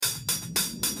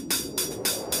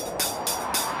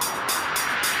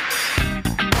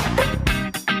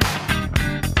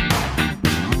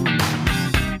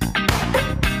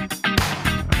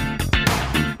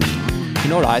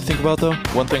know what I think about though?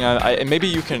 One thing and maybe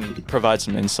you can provide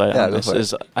some insight on this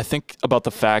is I think about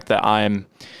the fact that I'm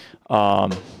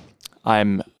 20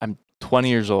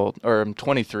 years old, or I'm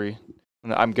 23.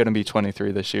 I'm gonna be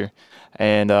 23 this year,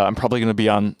 and I'm probably gonna be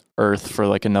on Earth for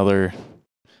like another,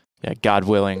 God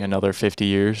willing, another 50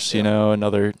 years. You know,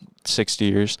 another 60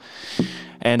 years,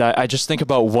 and I just think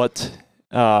about what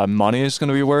money is going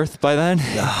to be worth by then.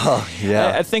 Oh,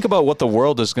 yeah. I think about what the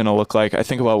world is going to look like. I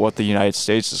think about what the United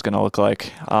States is going to look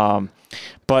like.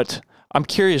 But I'm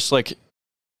curious, like,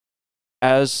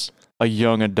 as a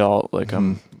young adult, like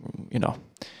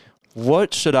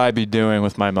what should I be doing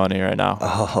with my money right now?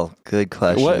 Oh, good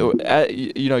question.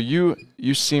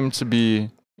 You seem to be,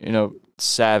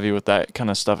 savvy with that kind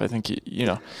of stuff. I think,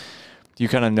 you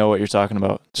kind of know what you're talking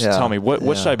about. Just tell me,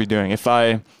 what should I be doing? If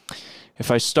I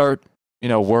start,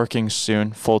 working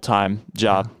soon, full-time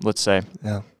job, let's say.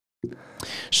 Yeah.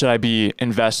 Should I be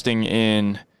investing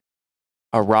in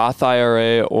a Roth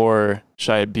IRA, or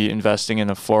should I be investing in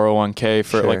a 401k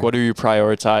for like, what do you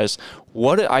prioritize?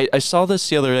 I saw this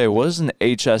the other day. What is an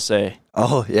HSA?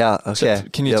 Oh, yeah. Okay. So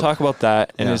can you talk about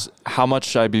that? And how much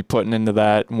should I be putting into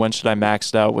that? When should I max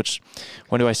it out?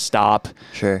 When do I stop?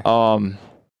 Sure.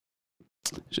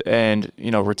 And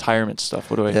retirement stuff.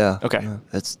 What do I? Yeah. Okay. Yeah.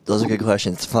 Those are good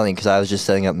questions. It's funny because I was just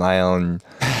setting up my own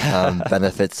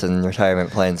benefits and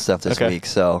retirement plan stuff this week.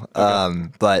 So,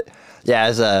 but yeah,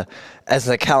 as an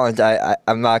accountant,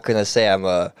 I'm not gonna say I'm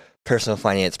a personal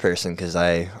finance person because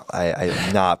I'm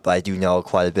not, but I do know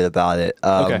quite a bit about it.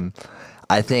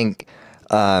 I think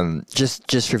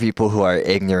just for people who are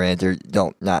ignorant or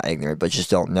not ignorant, but just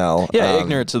don't know.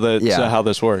 Ignorant to how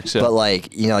this works. Yeah. But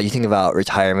like, you think about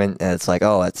retirement and it's like,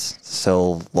 oh, it's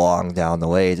so long down the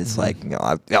way. It's like,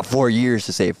 I've got 4 years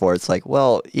to save for. It's like,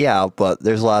 well, yeah, but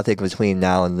there's a lot of things between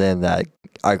now and then that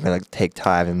are going to take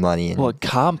time and money. Well, it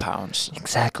compounds.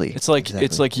 Exactly. It's like I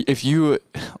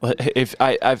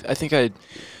think I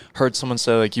heard someone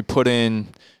say, like, you put in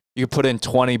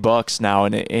 $20 now,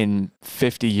 and in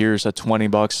 50 years, that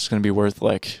 $20 is going to be worth,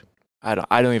 like, I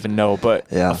don't even know, but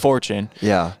a fortune.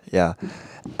 Yeah, yeah.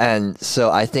 And so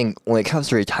I think when it comes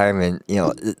to retirement,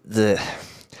 you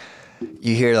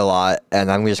hear it a lot,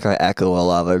 and I'm just going to echo what a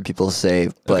lot of other people say,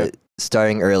 but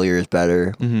starting earlier is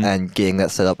better, and getting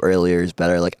that set up earlier is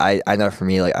better. Like, I know for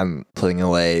me, like, I'm putting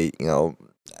away,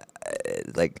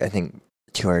 like, I think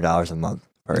 $200 a month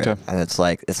for it. And it's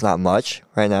like, it's not much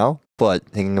right now, but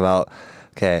thinking about,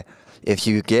 if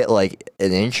you get like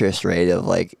an interest rate of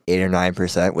like 8 or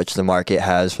 9%, which the market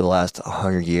has for the last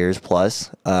 100 years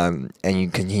plus, and you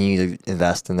continue to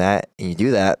invest in that, and you do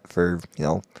that for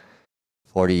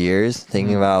 40 years,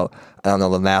 thinking about, I don't know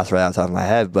the math right off the top of my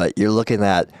head, but you're looking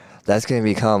at that's going to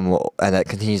become, and that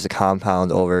continues to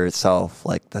compound over itself,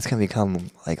 like that's going to become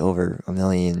like over $1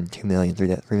 million, $2 million,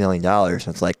 $3 million. And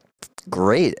it's like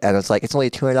great, and it's like it's only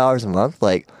 $200 a month,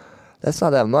 like. That's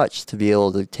not that much to be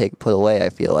able to put away,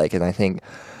 I feel like. And I think,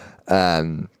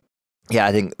 I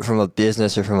think from a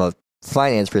business or from a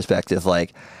finance perspective,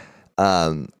 like,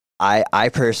 I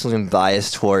personally am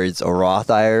biased towards a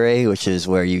Roth IRA, which is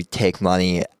where you take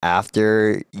money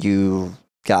after you've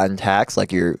gotten taxed,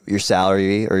 like your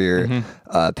salary or your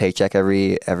paycheck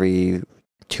every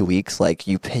 2 weeks. Like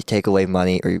you take away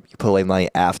money, or you put away money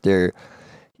after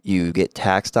you get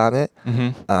taxed on it.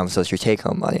 So it's your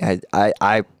take-home money.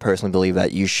 I personally believe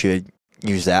that you should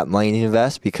use that money to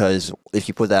invest, because if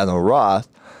you put that in a Roth,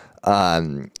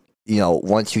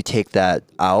 once you take that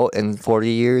out in 40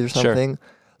 years or something,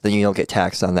 then you don't get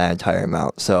taxed on that entire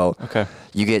amount. So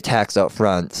you get taxed up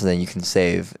front, so then you can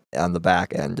save on the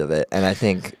back end of it. And I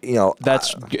think,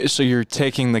 so you're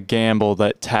taking the gamble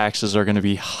that taxes are going to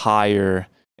be higher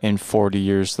in 40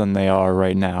 years than they are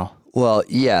right now. Well,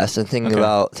 yes, and thinking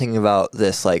about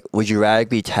this, like, would you rather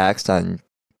be taxed on,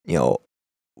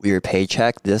 your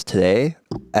paycheck today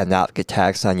and not get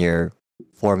taxed on your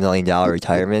 $4 million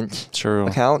retirement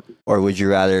account, or would you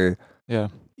rather,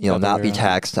 not be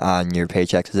taxed on your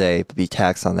paycheck today, but be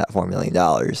taxed on that $4 million?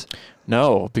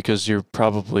 No, because you're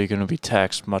probably going to be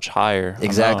taxed much higher.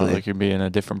 Exactly, like you'd be in a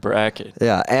different bracket.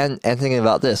 Yeah, and thinking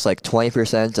about this, like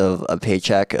 20% of a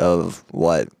paycheck of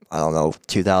what? I don't know,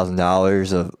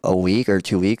 $2,000 a week or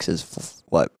 2 weeks is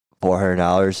what,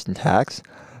 $400 in tax,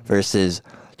 versus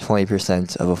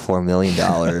 20% of a $4 million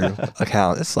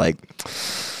account. It's like,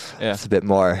 it's a bit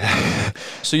more.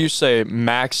 So you say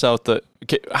max out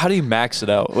how do you max it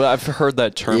out? Well, I've heard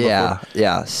that term before.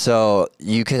 Yeah. So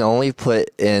you can only put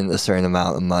in a certain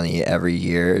amount of money every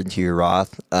year into your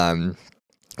Roth.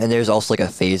 And there's also like a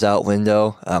phase out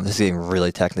window. This is getting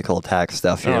really technical tax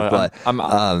stuff here, but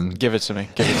give it to me.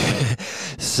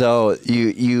 So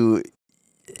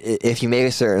if you make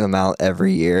a certain amount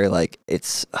every year, like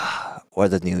it's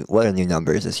what are new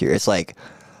numbers this year? It's like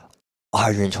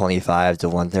 125 to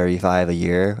 135 a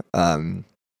year, in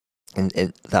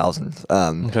thousands.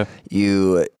 Okay.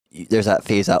 There's that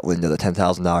phase out window, the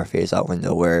 $10,000 phase out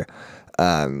window where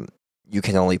you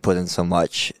can only put in so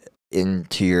much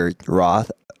into your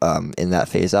Roth in that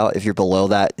phase out. If you're below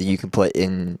that, you can put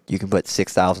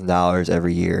 $6,000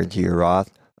 every year into your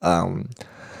Roth.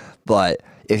 But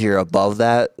if you're above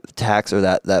that tax or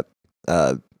that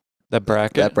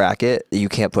bracket, you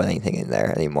can't put anything in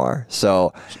there anymore.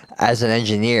 So as an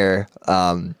engineer,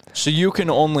 so you can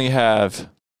only have,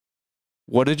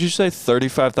 what did you say,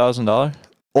 $35,000?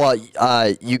 well,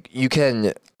 you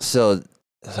can. So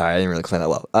sorry, I didn't really explain that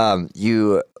well.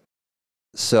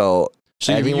 So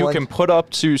you can put up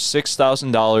to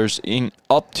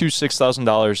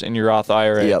 $6,000 in your Roth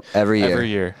IRA. Yep, every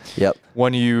year. Yep.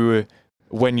 When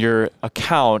your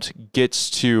account gets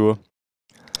to,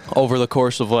 over the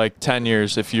course of like 10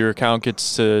 years, if your account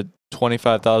gets to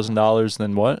 $25,000,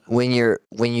 then what? When your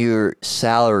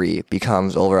salary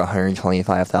becomes over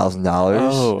 $125,000.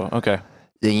 Oh, okay.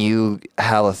 Then you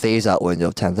have a phase out window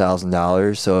of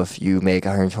 $10,000. So if you make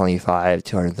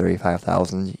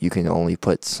 $135,000, you can only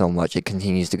put so much. It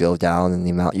continues to go down in the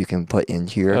amount you can put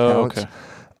into your account. Okay.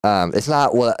 It's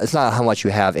not how much you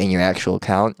have in your actual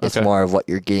account. It's more of what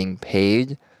you're getting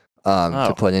paid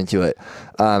to put into it.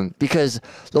 Because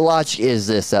the logic is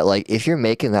this, that like if you're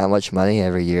making that much money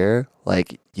every year,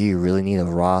 like do you really need a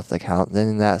Roth account then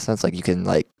in that sense? Like you can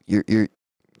like you're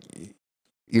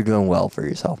doing well for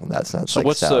yourself in that sense. So like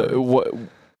what's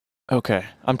okay.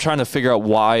 I'm trying to figure out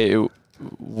why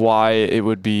it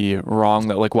would be wrong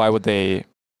that, like, why would they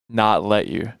not let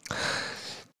you?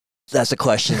 That's a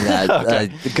question that I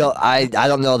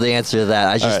don't know the answer to that.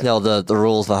 I just know the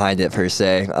rules behind it per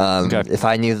se. If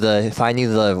I knew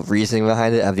the reasoning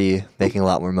behind it, I'd be making a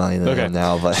lot more money than I am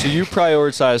now. But so you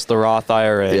prioritize the Roth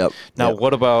IRA. Yep. Now,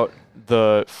 what about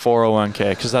the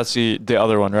 401k? Because that's the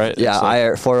other one, right? Yeah,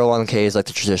 401k is like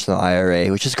the traditional IRA,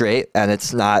 which is great, and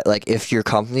it's not like if your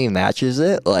company matches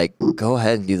it, like go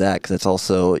ahead and do that because it's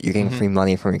also you're getting free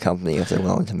money from your company if they're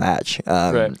willing to match.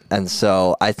 And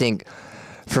so I think.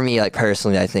 For me, like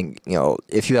personally, I think,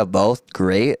 if you have both,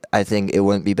 great. I think it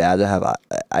wouldn't be bad to have.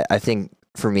 I think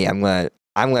for me, I'm gonna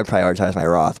prioritize my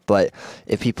Roth. But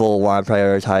if people want to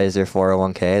prioritize their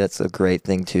 401k, that's a great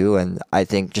thing too. And I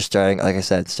think just starting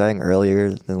earlier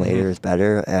than later is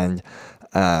better. And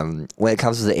when it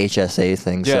comes to the HSA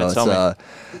thing, it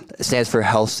stands for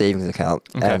Health Savings Account.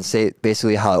 Okay. And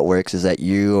basically how it works is that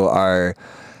you are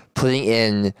putting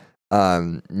in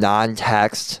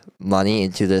non-taxed money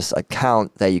into this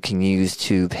account that you can use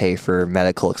to pay for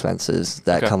medical expenses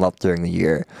that come up during the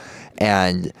year.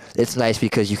 And it's nice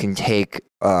because you can take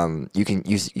you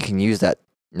can use that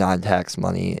non-tax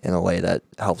money in a way that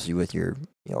helps you with your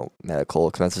medical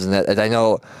expenses. And I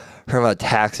know from a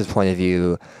taxes point of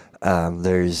view,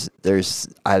 there's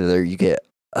either you get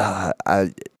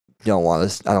I don't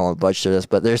want to budget this,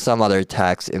 but there's some other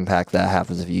tax impact that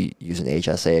happens if you use an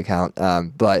HSA account.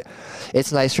 But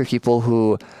it's nice for people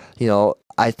who,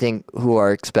 I think who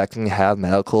are expecting to have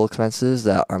medical expenses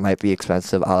that might be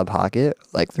expensive out of pocket,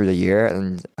 like through the year.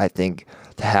 And I think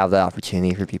to have that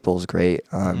opportunity for people is great.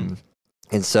 And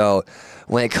so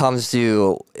when it comes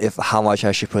to how much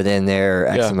I should put in there,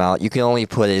 X amount, you can only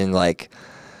put in like,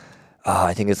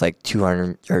 I think it's like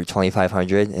 200 or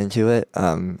 2,500 into it.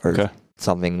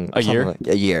 Something a year. Like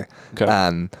a year.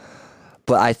 Okay.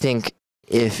 But I think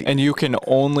and you can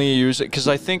only use it because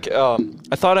I think I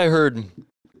thought I heard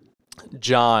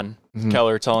John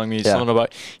Keller telling me something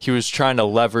about he was trying to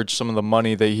leverage some of the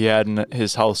money that he had in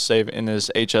his health save in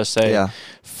his HSA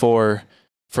for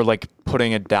like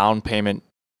putting a down payment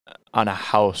on a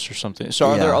house or something.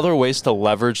 So are there other ways to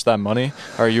leverage that money?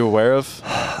 Are you aware of?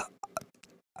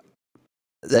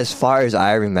 As far as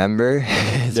I remember,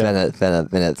 it's been a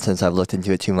minute since I've looked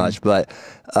into it too much, but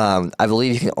I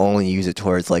believe you can only use it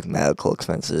towards like medical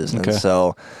expenses, and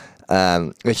so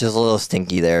which is a little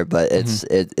stinky there, but it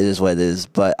is what it is.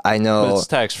 But I know but it's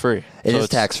tax free. It is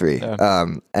tax free,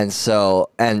 and so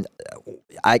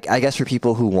I guess for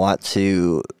people who want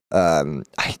to,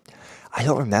 I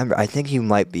don't remember. I think you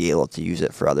might be able to use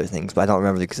it for other things, but I don't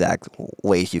remember the exact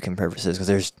ways you can purposes because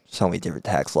there's so many different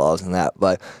tax laws and that.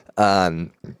 But I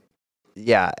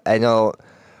know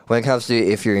when it comes to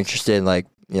if you're interested in like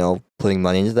putting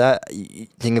money into that, you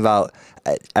think about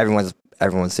everyone's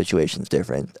situation is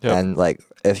different, and like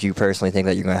if you personally think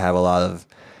that you're going to have a lot of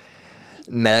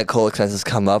medical expenses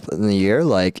come up in the year,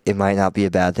 like it might not be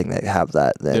a bad thing to have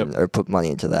that then or put money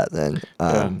into that then.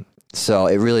 So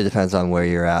it really depends on where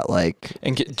you're at. Like,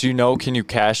 And do you know? Can you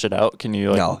cash it out? Can you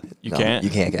like? no, you no, can't. you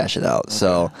can't cash it out. Okay.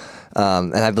 So,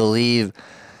 and I believe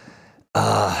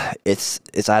it's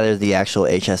either the actual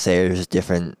HSA or there's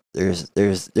different. There's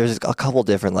a couple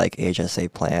different like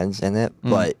HSA plans in it,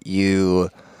 but you,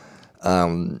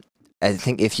 I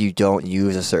think if you don't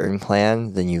use a certain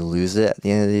plan, then you lose it at the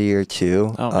end of the year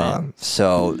too. Oh, man.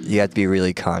 So you have to be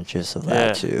really conscious of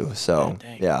that too. So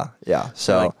yeah.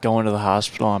 So like going to the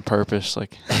hospital on purpose,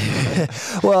 like.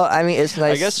 well, I mean, it's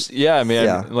nice. I guess, yeah. I mean,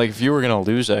 Yeah. like if you were gonna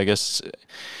lose it, I guess,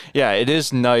 yeah, it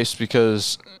is nice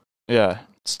because, yeah,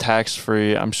 it's tax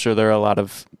free. I'm sure there are a lot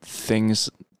of things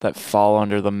that fall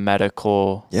under the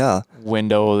medical Yeah.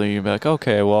 window that you'd be like,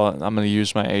 okay, well, I'm gonna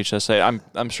use my HSA.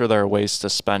 I'm sure there are ways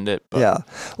to spend it. But Yeah.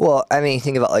 Well, I mean,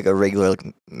 think about like a regular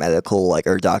like, medical like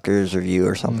or doctor's review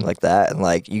or something like that, and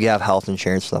like you have health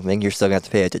insurance or something, you're still gonna have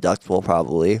to pay a deductible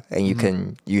probably, and you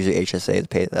can use your HSA to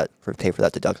pay for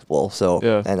that deductible. So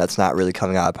and that's not really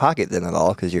coming out of pocket then at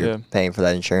all because you're paying for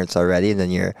that insurance already, and then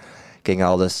you're getting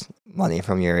all this money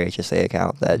from your HSA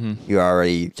account that you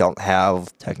already don't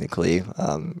have technically,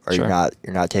 or you're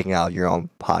not taking out of your own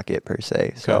pocket per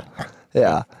se. So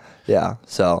yeah.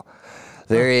 So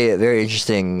very, very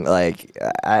interesting. Like,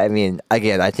 I mean,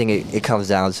 again, I think it comes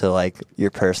down to like your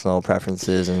personal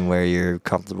preferences and where you're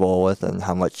comfortable with and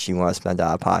how much you want to spend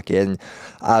out of pocket. And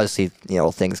obviously,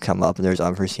 things come up and there's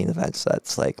unforeseen events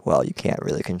that's like, well, you can't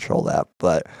really control that.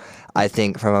 But I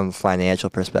think from a financial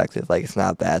perspective, like it's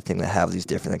not a bad thing to have these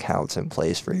different accounts in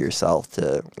place for yourself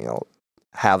to,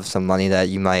 have some money that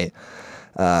you might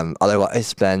otherwise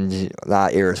spend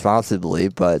not irresponsibly,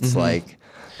 but it's like,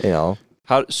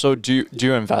 How so? Do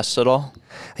you invest at all?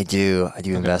 I do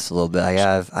invest a little bit. I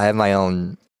have my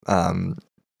own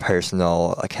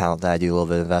personal account that I do a little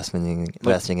bit of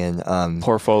investing in.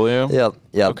 Portfolio.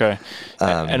 Yep. Okay.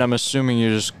 And I'm assuming you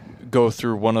just go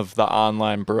through one of the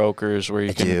online brokers where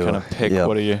you can kind of pick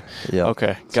what do you.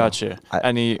 Okay, gotcha.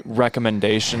 Any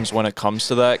recommendations when it comes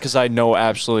to that? Because I know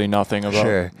absolutely nothing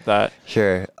about that.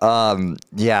 Sure.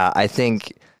 Yeah, I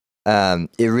think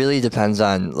it really depends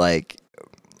on like.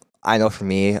 I know for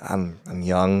me, I'm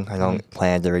young. I don't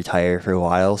plan to retire for a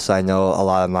while, so I know a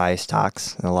lot of my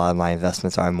stocks and a lot of my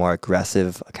investments are more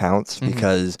aggressive accounts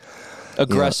because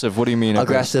aggressive. What do you mean?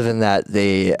 Aggressive in that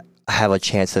they have a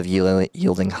chance of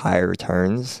yielding higher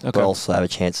returns, but also have a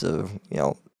chance of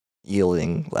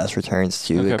yielding less returns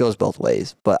too. It goes both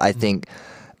ways, but I think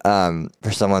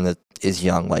for someone that is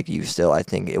young like you still, I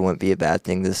think it wouldn't be a bad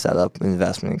thing to set up an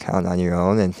investment account on your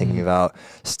own and thinking about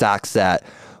stocks that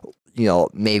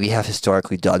maybe have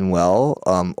historically done well,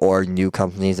 or new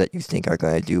companies that you think are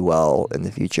going to do well in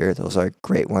the future. Those are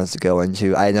great ones to go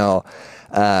into. I know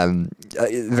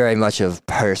very much of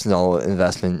personal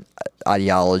investment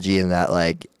ideology in that,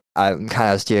 like, I'm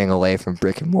kind of steering away from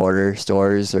brick and mortar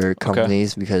stores or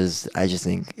companies because I just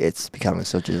think it's becoming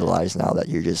so digitalized now that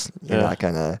you're not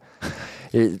going to,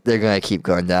 they're going to keep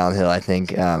going downhill, I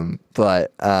think. Yeah,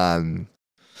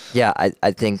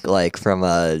 I think like from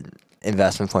a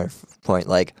investment point,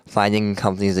 like finding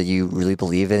companies that you really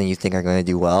believe in and you think are going to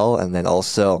do well, and then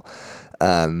also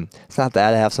it's not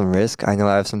bad to have some risk. I know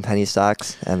I have some penny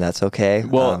stocks, and that's okay.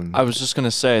 Well, I was just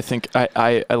gonna say, I think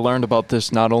I learned about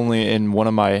this not only in one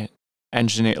of my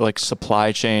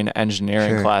supply chain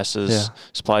engineering classes,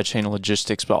 supply chain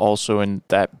logistics, but also in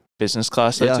that business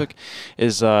class I took,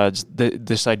 is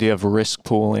this idea of risk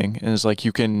pooling. And it's like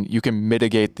you can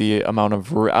mitigate the amount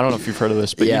of I don't know if you've heard of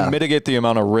this, but you mitigate the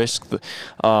amount of risk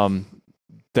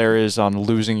there is on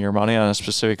losing your money on a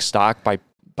specific stock by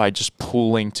just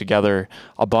pooling together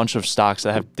a bunch of stocks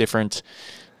that have different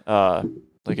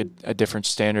like a different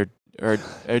standard or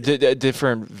a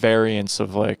different variance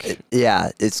of like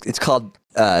it's called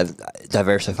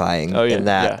diversifying.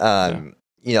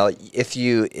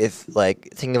 If like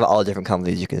thinking about all the different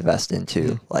companies you can invest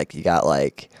into, like you got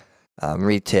like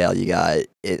retail, you got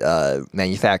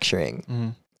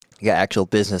manufacturing, you got actual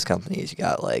business companies, you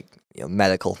got like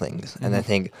medical things, and I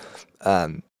think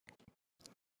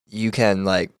you can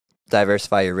like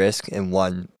diversify your risk in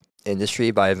one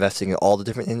industry by investing in all the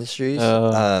different industries,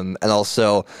 and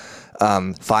also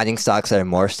finding stocks that are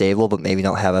more stable but maybe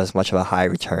don't have as much of a high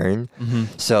return.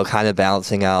 So kind of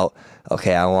balancing out.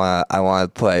 Okay, I want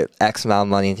to put X amount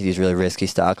of money into these really risky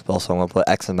stocks, but also I want to put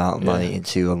X amount of money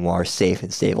into a more safe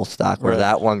and stable stock, where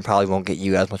that one probably won't get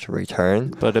you as much of a return.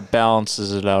 But it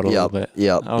balances it out a little bit.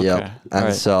 Yep.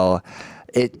 And so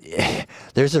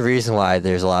there's a reason why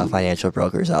there's a lot of financial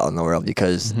brokers out in the world,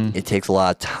 because it takes a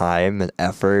lot of time and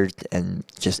effort and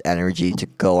just energy to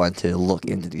go and to look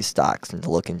into these stocks and to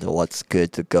look into what's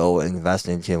good to go and invest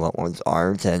into and what ones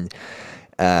aren't. And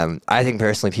I think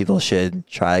personally people should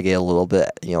try to get a little bit,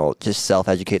 just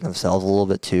self-educate themselves a little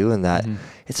bit too, and that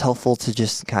it's helpful to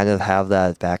just kind of have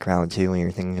that background too when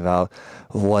you're thinking about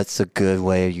what's a good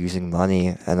way of using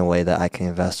money and a way that I can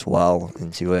invest well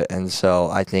into it. And so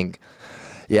I think,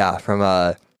 yeah, from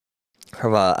a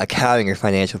accounting or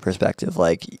financial perspective,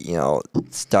 like,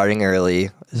 starting early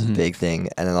is a big thing,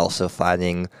 and then also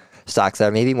finding stocks that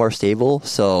are maybe more stable.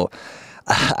 So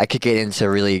I could get into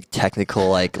really technical,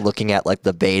 like looking at like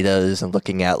the betas and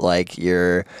looking at like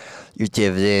your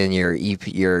dividend, your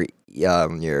EPS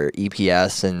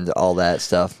and all that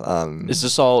stuff. Is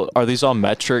this all? Are these all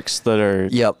metrics that are?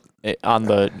 Yep. On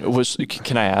the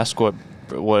can I ask what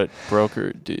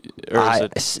broker do, or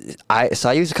is it?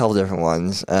 I use a couple different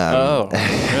ones. Oh,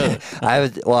 really?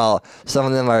 Some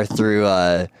of them are through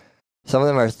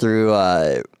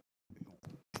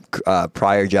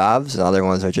prior jobs, and other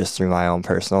ones are just through my own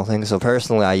personal thing. So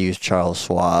personally, I use Charles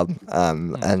Schwab,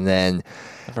 and then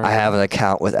I have an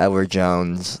account with Edward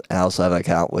Jones, and I also have an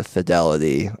account with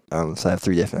Fidelity. So I have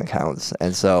 3 different accounts,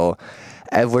 and so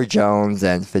Edward Jones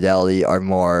and Fidelity are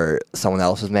more someone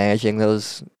else is managing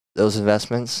those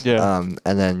investments. Yeah.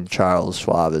 And then Charles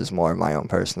Schwab is more my own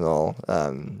personal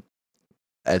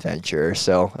adventure.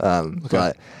 So,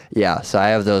 but yeah, so I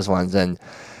have those ones, and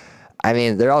I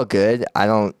mean they're all good. I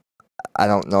don't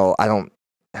know.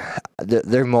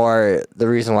 They're more. The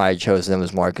reason why I chose them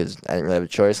is more because I didn't really have a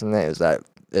choice in it. Is that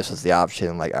this was the option?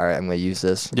 I'm like, all right, I'm going to use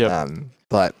this. Yeah.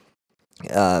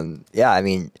 Yeah, I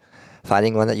mean,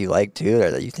 finding one that you like too,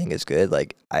 or that you think is good.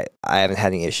 Like I haven't had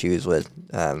any issues with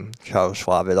Charles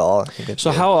Schwab at all.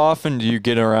 So how often do you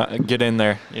get in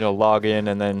there, log in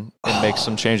and then make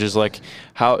some changes? Like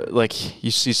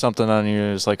you see something on you,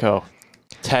 it's like, oh,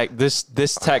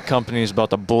 this tech company is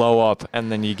about to blow up,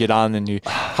 and then you get on and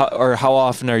how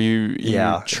often are you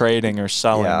trading or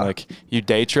selling? Yeah. Like you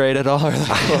day trade at all? Or like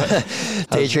what?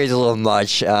 Day trade's a little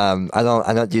much. I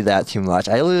don't do that too much.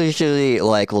 I usually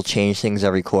will change things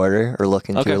every quarter or look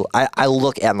into. Okay. I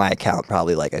look at my account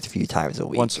probably like a few times a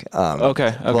week.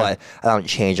 Okay. But I don't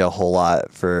change a whole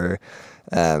lot for.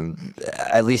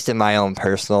 At least in my own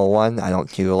personal one, I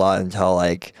don't do a lot until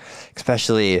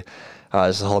especially.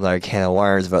 This is a whole nother can of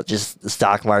worms, but just the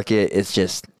stock market,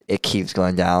 it keeps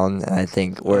going down. And I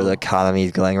think where the economy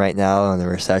is going right now in the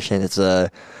recession,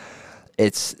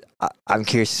 I'm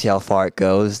curious to see how far it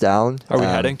goes down. Are we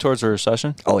heading towards a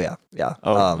recession? Oh yeah. Yeah.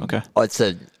 Oh, okay.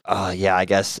 I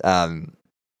guess,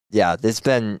 yeah, it's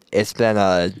been it's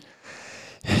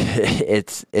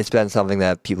been something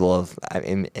that people have.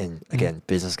 And again,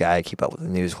 business guy, I keep up with the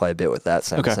news quite a bit with that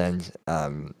sense, and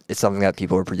it's something that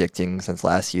people were predicting since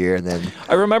last year. And then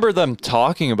I remember them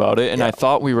talking about it, and I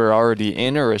thought we were already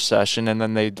in a recession, and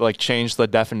then they changed the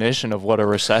definition of what a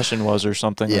recession was or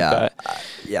something like that.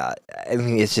 Yeah, I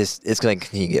mean it's going to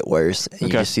continue to get worse. And you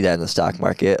just see that in the stock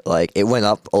market. Like it went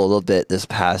up a little bit this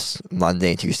past Monday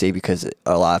and Tuesday because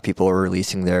a lot of people were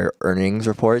releasing their earnings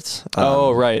reports.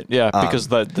 Right, yeah, because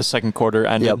the second quarter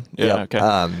ended. Yep.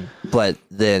 Okay. But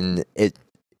then it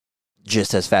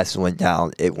just as fast as it went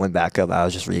down, it went back up. I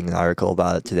was just reading an article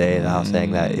about it today, and I was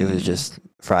saying that it was just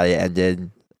Friday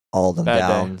ended, all of them Bad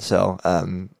down. day. So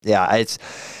I'm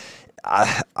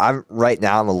right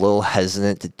now. I'm a little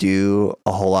hesitant to do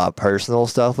a whole lot of personal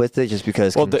stuff with it, just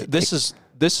because. Well, this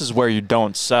is where you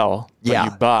don't sell, but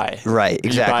you buy. Right,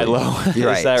 exactly. You buy low.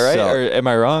 Right. Is that right? So, or am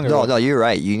I wrong? No, you're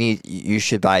right. You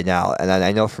should buy now. And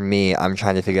I know for me, I'm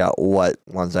trying to figure out what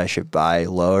ones I should buy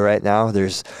low right now.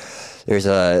 There's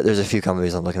a few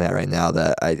companies I'm looking at right now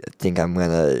that I think I'm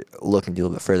gonna look into a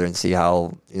little bit further and see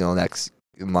how next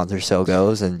month or so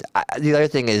goes. And the other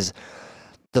thing is,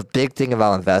 the big thing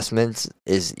about investments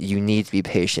is you need to be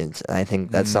patient. And I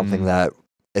think that's something that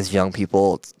as young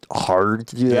people, it's hard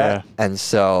to do that. And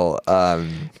so,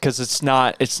 because it's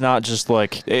not just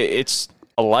it's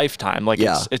a lifetime.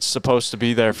 It's supposed to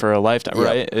be there for a lifetime,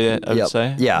 right? I would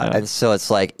say. Yeah. And so it's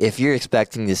like, if you're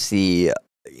expecting to see,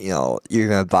 you're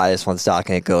going to buy this one stock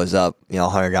and it goes up,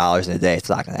 $100 in a day, it's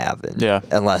not going to happen. Yeah.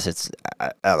 Unless it's,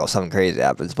 I don't know, something crazy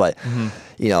happens. But,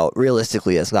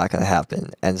 realistically, it's not going to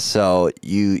happen. And so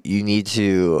you need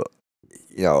to,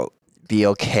 be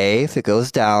okay if it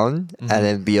goes down, and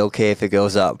then be okay if it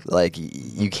goes up. Like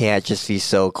you can't just be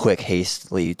so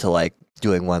hastily to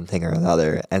doing one thing or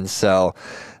another. And so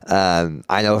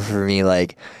I know for me,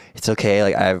 it's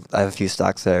okay. I have a few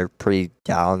stocks that are pretty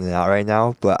down and out right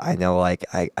now, but I know I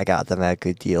got them at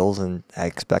good deals, and I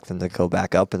expect them to go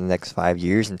back up in the next 5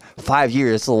 years. And 5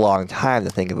 years is a long time to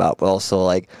think about, but also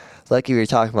like you were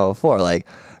talking about before,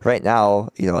 right now,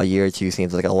 a year or two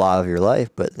seems like a lot of your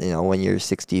life, but when you're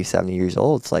 60, 70 years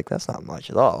old, it's that's not much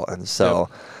at all. And so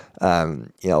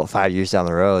 5 years down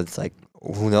the road, it's like,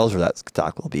 who knows where that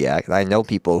stock will be at. And I know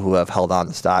people who have held on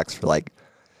to stocks for like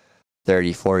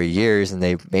 30, 40 years, and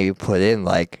they maybe put in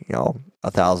like,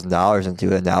 $1,000 into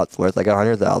it, and now it's worth like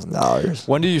 $100,000.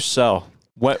 When do you sell?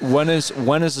 When is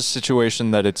the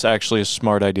situation that it's actually a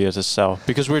smart idea to sell?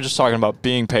 Because we were just talking about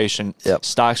being patient. Yep.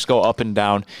 Stocks go up and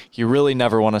down. You really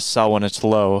never want to sell when it's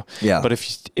low. Yeah. But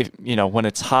if when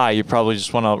it's high, you probably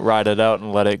just want to ride it out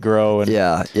and let it grow. And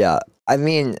Yeah. I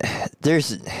mean,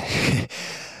 there's a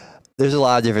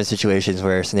lot of different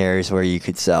scenarios where you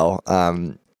could sell.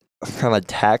 From a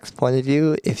tax point of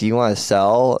view, if you want to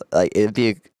sell, like, it'd be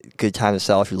a good time to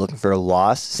sell if you're looking for a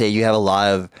loss. Say you have a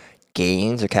lot of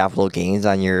gains or capital gains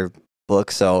on your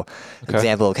book. So,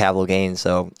 example of capital gains.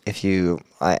 So, if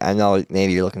I know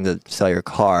maybe you're looking to sell your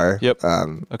car. Yep. I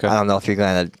don't know if you're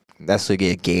going to necessarily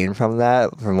get a gain from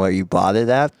that, from where you bought it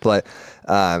at, but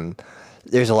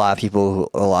there's a lot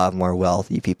of more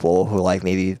wealthy people who like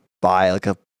maybe buy like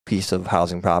a piece of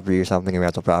housing property or something, a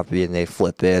rental property, and they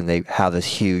flip it and they have this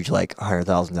huge like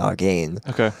 $100,000 gain.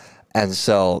 Okay. And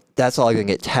so that's all going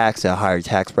to get taxed at a higher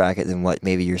tax bracket than what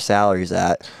maybe your salary's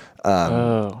at.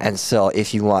 And so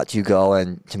if you want to go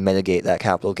and to mitigate that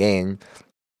capital gain,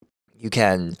 you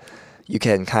can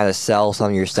kind of sell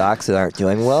some of your stocks that aren't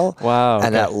doing well. Wow.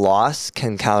 And that loss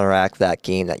can counteract that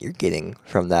gain that you're getting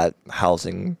from that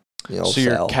housing, so sale.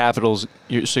 your capital's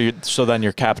so then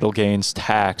your capital gains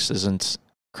tax isn't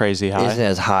crazy high. Isn't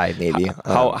as high, maybe.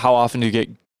 How often do you get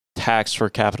taxed for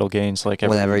capital gains? Like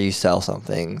whenever you sell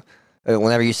something.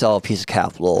 Whenever you sell a piece of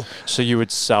capital. So you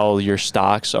would sell your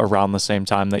stocks around the same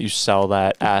time that you sell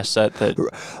that asset that...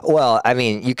 Well, I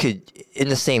mean, you could, in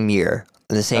the same year,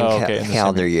 in the same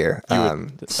calendar year. Yeah,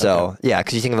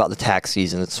 because you think about the tax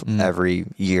season, it's every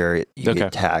year you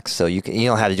get taxed. So you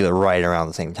don't have to do it right around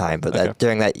the same time. But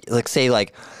during that, like say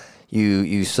like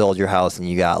you sold your house and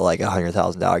you got like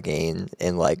 $100,000 gain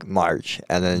in like March,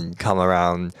 and then come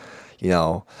around,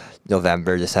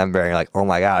 November, December, and you're like, oh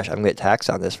my gosh, I'm going to get taxed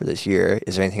on this for this year.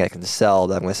 Is there anything I can sell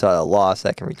that I'm going to sell at a loss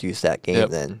that can reduce that gain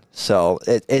then? So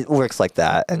it works like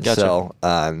that. And so,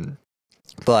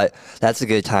 but that's a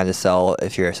good time to sell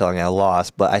if you're selling at a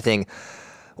loss. But I think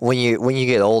when you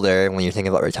get older and when you're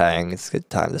thinking about retiring, it's a good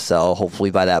time to sell. Hopefully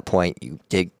by that point you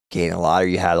did gain a lot, or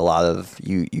you had a lot of,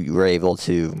 you were able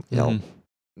to,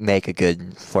 make a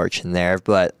good fortune there.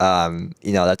 But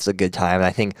that's a good time. And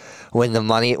I think when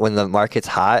the market's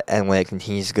hot and when it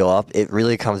continues to go up, it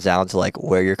really comes down to like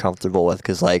where you're comfortable with.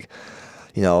 Because like,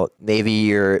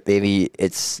 maybe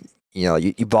it's,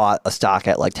 you bought a stock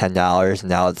at like $10 and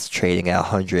now it's trading at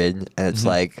 $100, and it's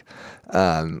like,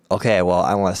 okay, well,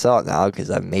 I want to sell it now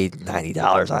because I've made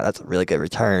 $90 on it. That's a really good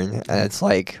return. And it's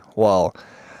like, well,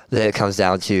 then it comes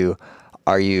down to,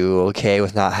 are you okay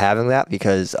with not having that?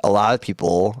 Because a lot of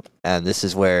people, and this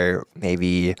is where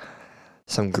maybe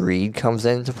some greed comes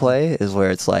into play, is where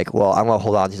it's like, well, I'm going to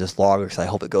hold on to this longer because I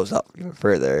hope it goes up even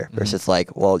further. Versus it's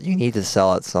like, well, you need to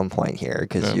sell at some point here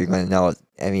because you're going to know it.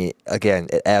 I mean, again,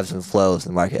 it ebbs and flows.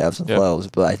 The market ebbs and flows.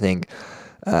 But I think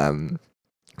a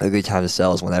good time to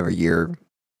sell is whenever you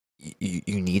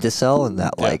need to sell, and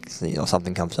that like,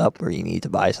 something comes up or you need to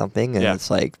buy something, and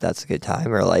it's like, that's a good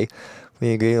time. Or like, when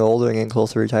you're getting older and getting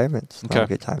close to retirement, it's not a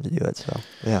good time to do it. So,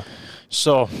 yeah.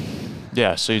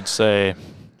 So you'd say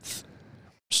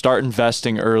start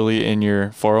investing early in your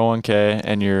 401k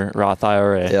and your Roth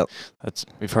IRA. Yep.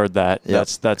 We've heard that. Yep.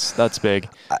 That's big.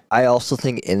 I also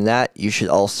think in that you should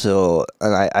also,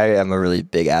 and I am a really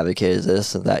big advocate of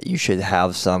this, and that you should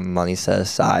have some money set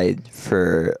aside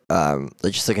for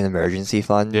just like an emergency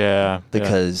fund. Yeah.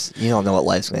 Because you don't know what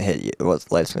life's gonna hit you, what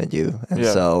life's gonna do, and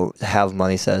so have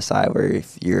money set aside where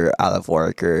if you're out of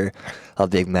work or a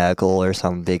big medical or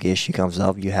some big issue comes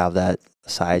up, you have that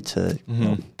aside to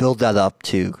build that up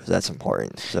too, because that's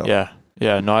important. So no,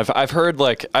 I've heard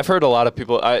a lot of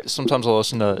people. Sometimes I'll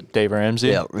listen to Dave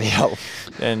Ramsey,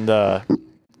 and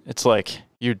it's like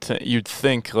you'd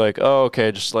think like, oh,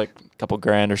 okay, just like a couple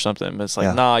grand or something. But it's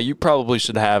like, nah, you probably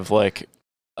should have like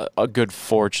a good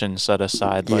fortune set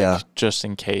aside, like just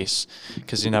in case,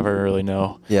 because you never really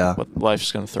know what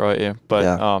life's gonna throw at you.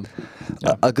 But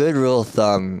a good rule of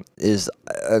thumb is,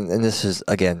 and this is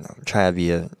again, I'm trying to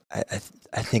be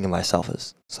I think of myself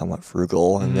as somewhat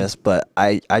frugal in this, but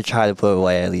I try to put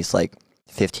away at least like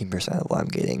 15% of what I'm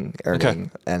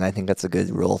earning, and I think that's a good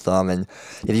rule of thumb. And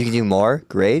if you can do more,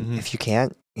 great. If you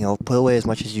can't, put away as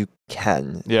much as you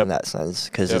can in that sense,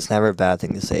 because it's never a bad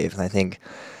thing to save. And I think,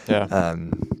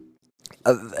 in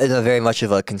a very much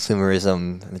of a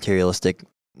consumerism, materialistic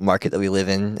market that we live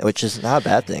in, which is not a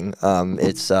bad thing.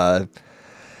 It's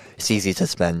easy to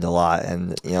spend a lot,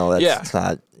 and it's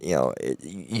not.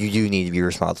 you do need to be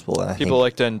responsible. And I People think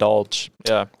like to indulge.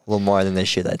 Yeah. a little more than they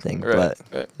should, I think. Right.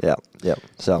 But yeah.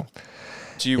 So.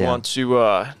 Do you want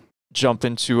to jump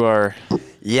into our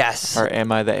Yes. Our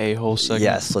Am I the A-hole segment?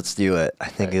 Yes, let's do it. I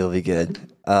think it'll be good.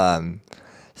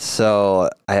 So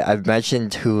I've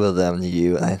mentioned 2 of them to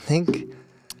you, and I think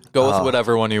Go with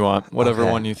whatever one you want. Whatever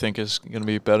okay. one you think is going to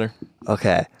be better.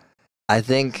 Okay. I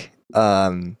think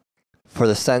for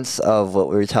the sense of what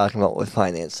we were talking about with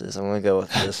finances, I'm going to go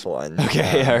with this one.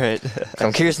 Okay, all right.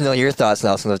 I'm curious to know your thoughts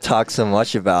now since I've talked so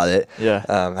much about it. Yeah.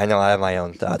 I know I have my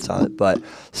own thoughts on it, but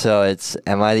so it's,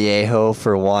 am I the a-hole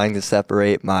for wanting to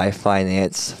separate my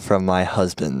finance from my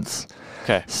husband's?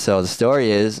 Okay. So the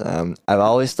story is, I've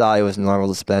always thought it was normal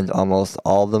to spend almost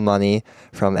all the money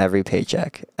from every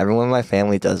paycheck. Everyone in my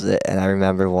family does it, and I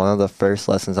remember one of the first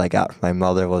lessons I got from my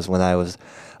mother was when I was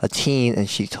a teen, and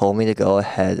she told me to go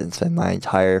ahead and spend my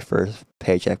entire first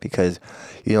paycheck because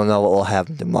you don't know what will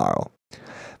happen tomorrow.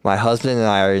 My husband and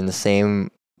I are in the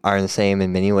same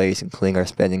in many ways, including our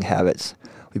spending habits.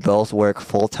 We both work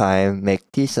full-time,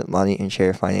 make decent money, and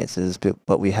share finances,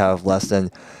 but we have less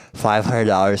than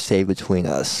 $500 saved between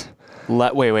us.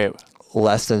 Wait.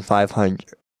 Less than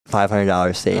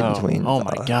 $500 saved between. Oh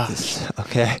my gosh.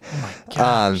 Okay. Oh my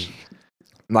gosh.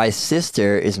 My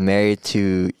sister is married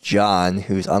to John,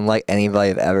 who's unlike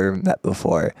anybody I've ever met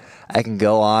before. I can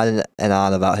go on and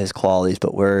on about his qualities,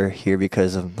 but we're here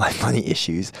because of my money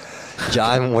issues.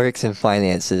 John works in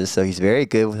finances, so he's very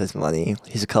good with his money.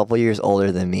 He's a couple years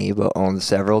older than me, but owns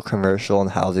several commercial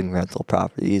and housing rental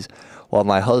properties, while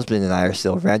my husband and I are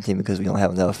still renting because we don't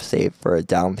have enough saved for a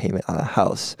down payment on a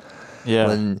house. Yeah.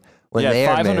 When they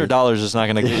are $500 is not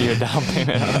going to get you a down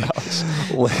payment on a house.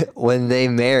 When they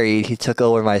married, he took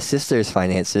over my sister's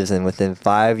finances and within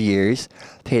 5 years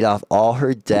paid off all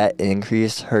her debt and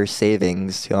increased her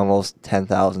savings to almost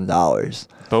 $10,000.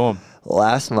 Boom.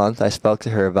 Last month, I spoke to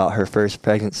her about her first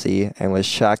pregnancy and was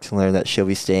shocked to learn that she'll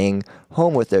be staying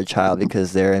home with their child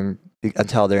because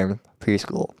until they're in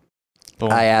preschool.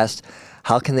 Boom. I asked,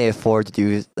 how can they afford to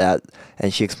do that?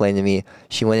 And she explained to me,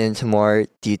 she went into more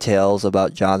details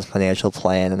about John's financial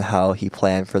plan and how he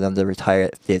planned for them to retire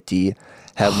at 50,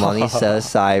 have money set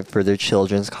aside for their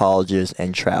children's colleges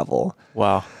and travel.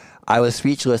 Wow. I was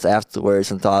speechless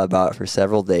afterwards and thought about it for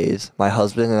several days. My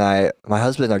husband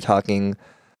are talking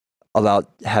about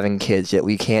having kids, yet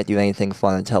we can't do anything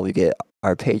fun until we get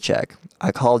our paycheck.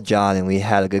 I called John and we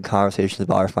had a good conversation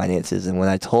about our finances, and when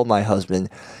I told my husband,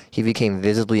 he became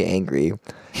visibly angry.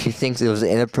 He thinks it was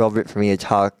inappropriate for me to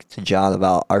talk to John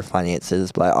about our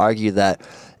finances, but I argue that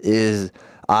it is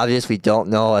obvious we don't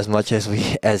know as much as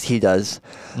he does.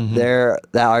 Mm-hmm.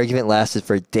 That argument lasted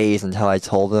for days until I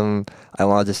told him I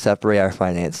wanted to separate our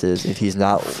finances if he's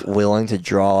not willing to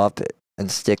draw up and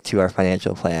stick to our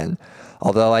financial plan.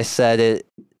 Although I said it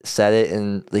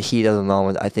in the heat of the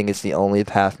moment, I think it's the only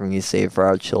path for me to save for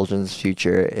our children's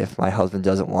future if my husband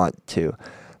doesn't want to.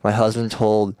 My husband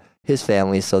told his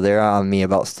family, so they're on me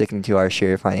about sticking to our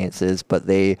shared finances, but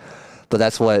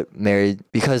that's what married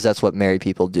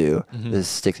people do, mm-hmm. is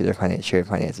stick to their shared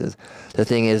finances. The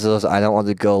thing is, I don't want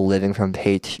to go living from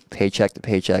paycheck to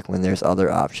paycheck when there's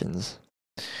other options.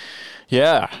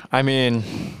 Yeah, I mean,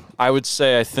 I would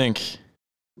say I think.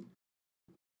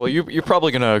 Well, you're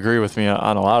probably going to agree with me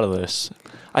on a lot of this.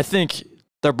 I think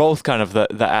they're both kind of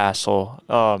the asshole,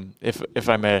 if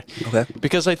I may. Okay.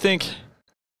 Because I think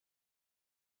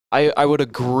I would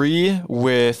agree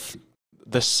with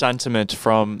the sentiment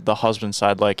from the husband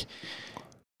side. Like,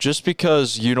 just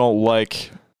because you don't like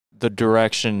the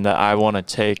direction that I want to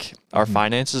take our Mm-hmm.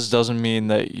 finances doesn't mean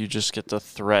that you just get to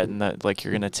threaten that, like,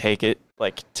 you're going to take it,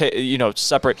 like,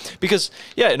 separate. Because,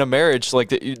 yeah, in a marriage,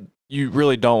 like, you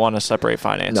really don't want to separate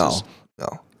finances.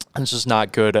 No. It's just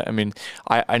not good. I mean,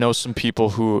 I know some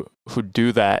people who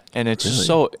do that, and it's just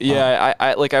Really? so, yeah,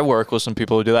 I work with some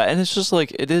people who do that, and it's just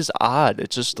like, it is odd.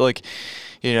 It's just like,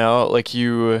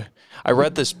 I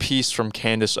read this piece from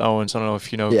Candace Owens. I don't know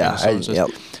if you know who Candace Owens is. Yep.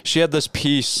 She had this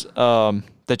piece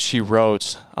that she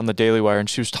wrote on the Daily Wire, and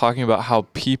she was talking about how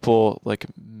people, like,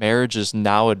 marriages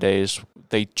nowadays,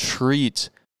 they treat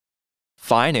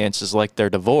finances like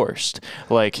they're divorced.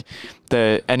 Like,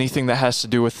 anything that has to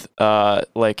do with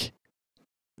like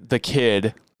the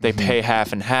kid, they Mm-hmm. pay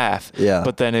half and half. Yeah.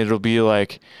 But then it'll be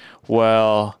like,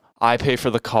 well, I pay for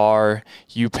the car,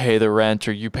 you pay the rent,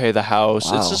 or you pay the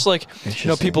house. Wow. It's just like,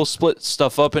 people split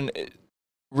stuff up, and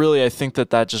really I think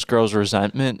that just grows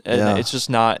resentment, and it's just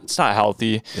not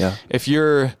healthy. Yeah. If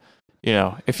you're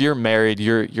married,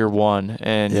 you're one,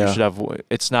 and you should have,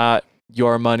 it's not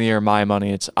your money or my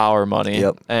money, it's our money.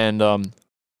 Yep. And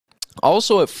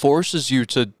also it forces you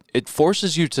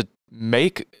to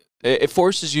make it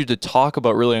forces you to talk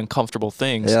about really uncomfortable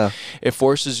things. Yeah. It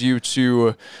forces you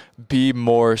to be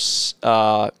more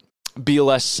be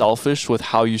less selfish with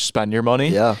how you spend your money.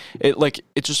 Yeah.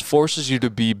 It just forces you to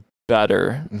be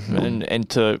better and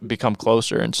to become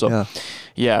closer. And so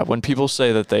when people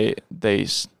say that they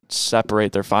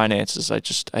separate their finances, I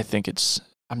think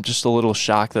I'm just a little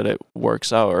shocked that it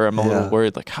works out, or I'm a little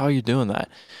worried, like, how are you doing that?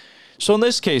 So in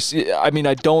this case, I mean,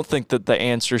 I don't think that the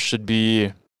answer should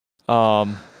be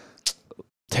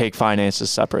take finances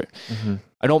separate.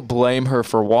 I don't blame her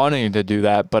for wanting to do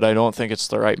that, but I don't think it's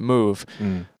the right move.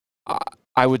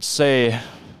 I would say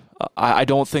I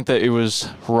don't think that it was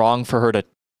wrong for her to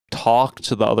talk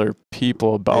to the other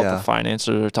people about the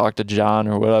finances, or talk to John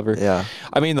or whatever. Yeah.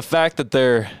 I mean, the fact that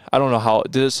I don't know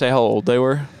did it say how old they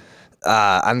were?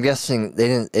 I'm guessing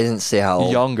it didn't say how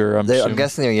old. Younger, I'm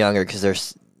guessing they're younger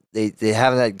because they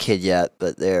haven't had a kid yet,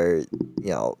 but they're,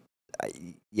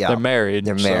 they're married.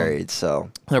 They're married, so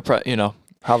they're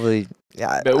probably.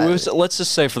 Yeah, let's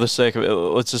just say, for the sake of it,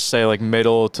 let's just say like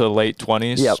middle to late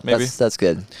 20s. Yeah, maybe that's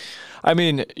good. I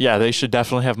mean, yeah, they should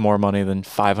definitely have more money than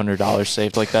 $500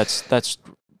 saved. Like that's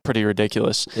pretty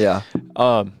ridiculous. Yeah.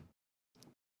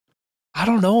 I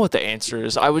don't know what the answer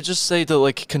is. I would just say to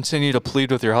like continue to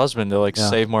plead with your husband to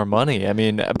save more money. I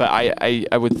mean, but I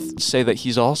would say that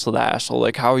he's also the asshole.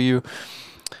 Like, how are you?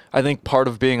 I think part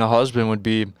of being a husband would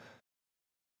be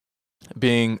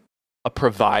being a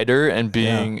provider and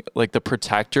being like the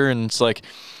protector. And it's like,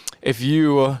 if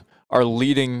you are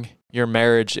leading your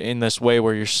marriage in this way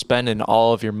where you're spending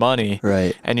all of your money,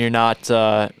 right, and you're not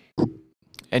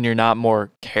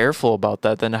more careful about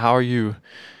that, then how are you?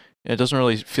 It doesn't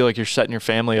really feel like you're setting your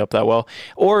family up that well.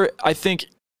 Or I think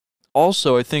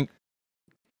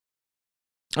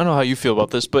I don't know how you feel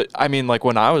about this, but I mean, like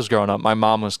when I was growing up, my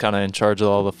mom was kind of in charge of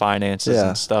all the finances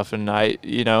and stuff. And I,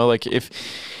 like if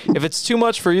it's too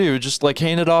much for you, just like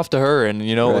hand it off to her. And,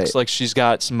 looks like she's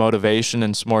got some motivation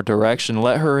and some more direction.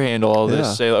 Let her handle all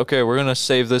this. Say, okay, we're going to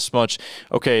save this much.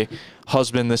 Okay,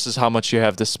 husband, this is how much you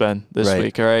have to spend this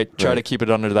week. All right. Try to keep it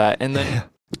under that. And then,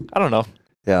 I don't know.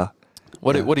 Yeah.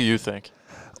 What do you think?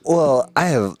 Well,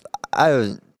 I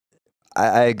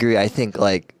agree. I think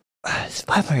like, it's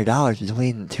 $500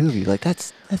 between the two of you. Like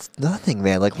that's nothing,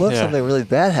 man. Like what if something really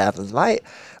bad happens? My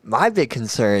big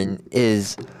concern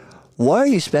is, what are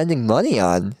you spending money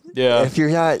on? Yeah. If you're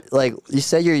not, like you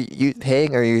said, you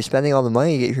paying or you're spending all the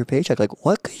money to get your paycheck. Like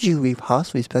what could you be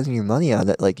possibly spending your money on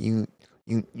that like you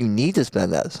need to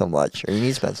spend that so much, or you need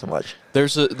to spend so much?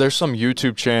 There's some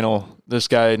YouTube channel. This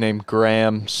guy named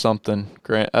Graham something.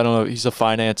 I don't know. He's a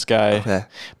finance guy. Okay.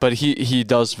 But he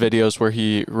does videos where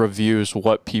he reviews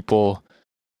what people,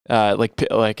 other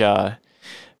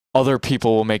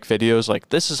people will make videos like,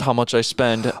 this is how much I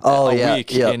spend a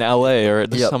week in LA, or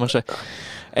this is how much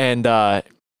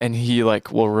and he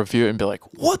like will review it and be like,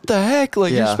 what the heck?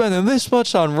 Like you're spending this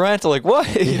much on rent? Like what?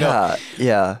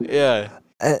 Yeah.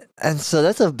 And so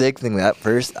that's a big thing that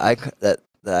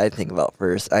I think about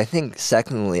first. I think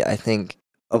secondly, I think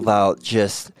about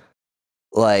just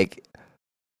like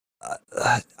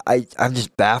I'm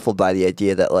just baffled by the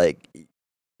idea that like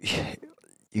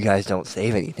you guys don't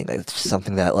save anything. Like it's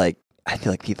something that like I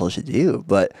feel like people should do,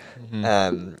 but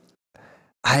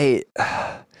I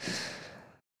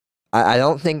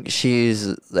don't think she's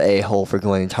the a-hole for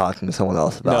going and talking to someone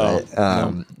else about it.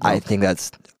 No. I think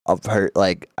that's of her.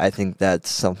 Like I think that's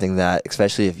something that,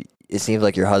 especially if it seems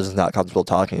like your husband's not comfortable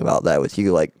talking about that with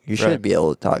you, like you should be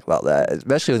able to talk about that,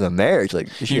 especially with a marriage. Like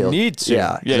you need to.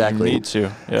 Yeah, exactly. You need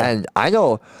to. Yeah. And I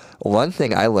know one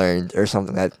thing I learned, or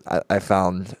something that I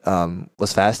found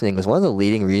was fascinating, was one of the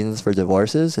leading reasons for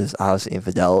divorces is obviously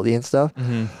infidelity and stuff,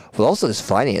 but also just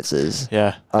finances.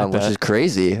 Yeah, which is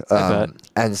crazy.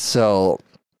 And so,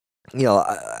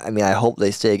 I mean, I hope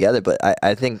they stay together, but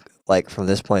I think like from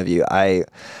this point of view,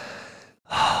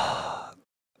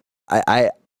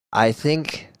 I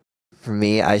think for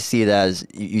me, I see it as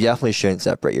you definitely shouldn't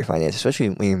separate your finances, especially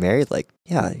when you're married. Like,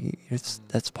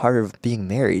 that's part of being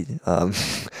married.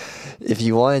 If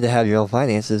you wanted to have your own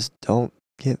finances, don't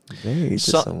get married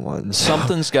to someone.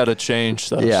 Something's got to change,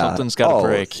 though. Yeah. Something's got to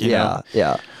break. You know?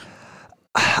 Yeah.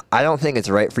 I don't think it's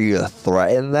right for you to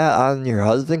threaten that on your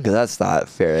husband, because that's not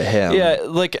fair to him.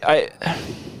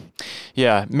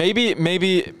 Yeah,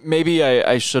 maybe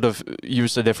I should have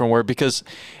used a different word, because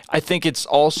I think it's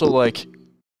also like,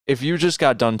 if you just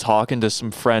got done talking to some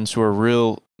friends who are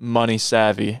real money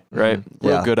savvy, right?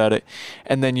 Real good at it,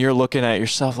 and then you're looking at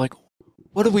yourself like,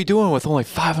 what are we doing with only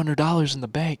 $500 in the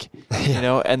bank?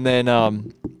 And then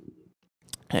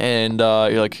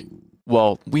you're like,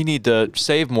 well, we need to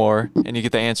save more, and you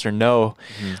get the answer no,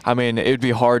 I mean, it would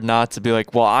be hard not to be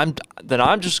like, well, I'm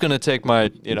just gonna take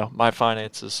my my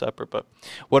finances separate. But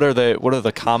what are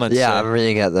the comments? Yeah, I'm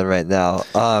reading at them right now.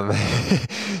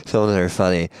 Some of them are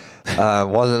funny.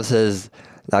 One of them says,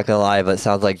 "Not gonna lie, but it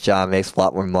sounds like John makes a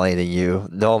lot more money than you.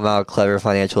 No amount of clever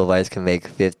financial advice can make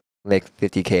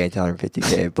 50K into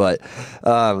 150K." But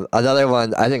another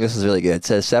one, I think this is really good. It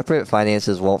says, "Separate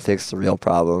finances won't fix the real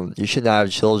problem. You should not have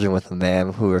children with a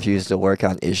man who refuses to work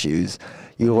on issues.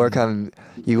 You will work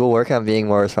on being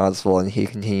more responsible, and he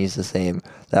continues the same.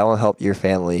 That will help your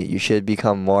family. You should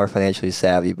become more financially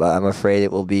savvy, but I'm afraid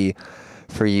it will be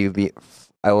for you.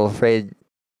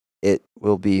 It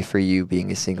will be for you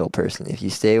being a single person. If you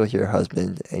stay with your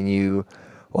husband and you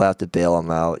will have to bail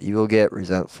him out, you will get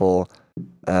resentful."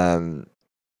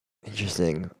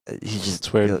 Interesting.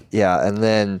 It's weird. Yeah, and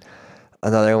then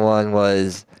another one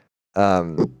was,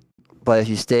 but if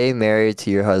you stay married to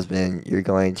your husband, you're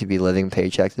going to be living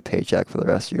paycheck to paycheck for the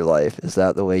rest of your life. Is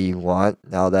that the way you want?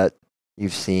 Now that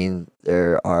you've seen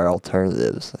there are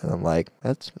alternatives, and I'm like,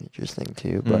 that's interesting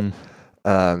too. But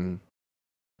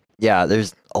yeah,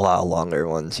 there's a lot of longer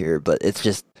ones here, but it's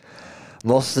just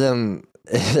most of them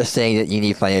are saying that you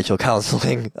need financial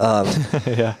counseling,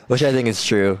 yeah, which I think is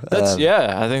true. I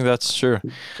think that's true.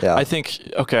 Yeah, I think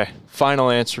final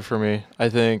answer for me. I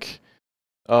think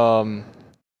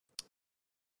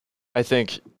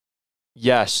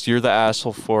yes, you're the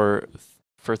asshole for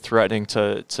threatening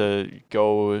to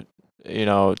go,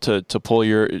 to pull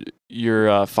your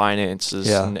finances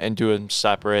and do them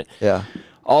separate. Yeah.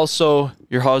 Also,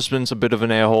 your husband's a bit of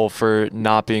an a-hole for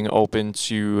not being open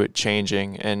to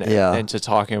changing and to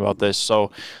talking about this.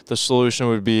 So the solution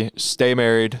would be stay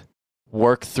married,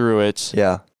 work through it.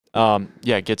 Yeah.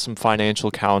 Get some financial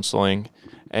counseling,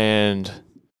 and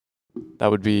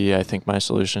that would be, I think, my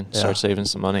solution. Yeah. Start saving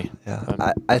some money.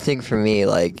 Yeah. I think for me,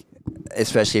 like,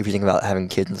 especially if you think about having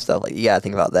kids and stuff, like, you gotta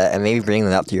think about that, and maybe bringing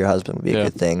them up to your husband would be a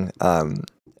good thing.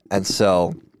 And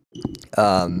so,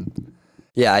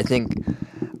 I think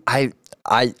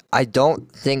I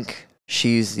don't think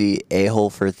she's the a-hole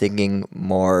for thinking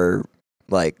more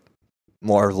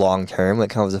long term when it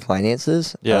comes to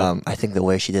finances. Yeah. I think the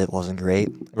way she did it wasn't great.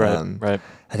 Right.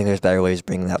 I think there's better ways of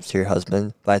bringing that up to your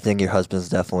husband, but I think your husband's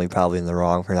definitely probably in the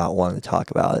wrong for not wanting to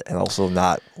talk about it and also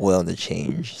not willing to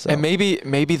change. So. And maybe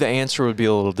the answer would be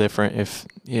a little different if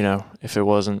it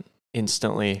wasn't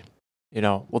instantly.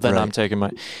 Well, then Right. I'm taking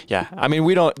my. Yeah, I mean,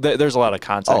 we don't. There's a lot of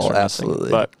context. Oh, absolutely.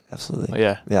 But absolutely.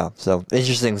 Yeah. Yeah. So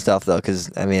interesting stuff, though,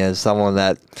 because I mean, as someone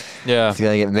that is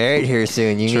going to get married here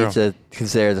soon, you need to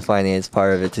consider the finance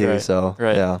part of it too. Right. So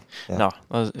No,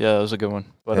 that was a good one.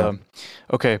 But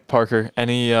okay, Parker.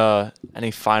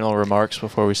 Any final remarks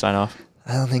before we sign off?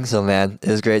 I don't think so, man. It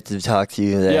was great to talk to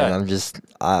you today. Yeah. And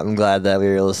I'm glad that we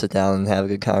were able to sit down and have a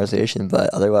good conversation. But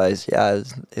otherwise,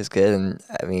 it's good. And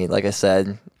I mean, like I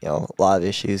said, a lot of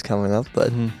issues coming up,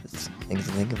 but it's things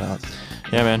to think about.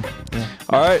 Yeah, man. Yeah.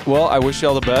 All right. Well, I wish you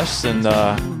all the best, and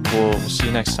we'll see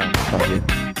you next time. Talk to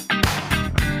you.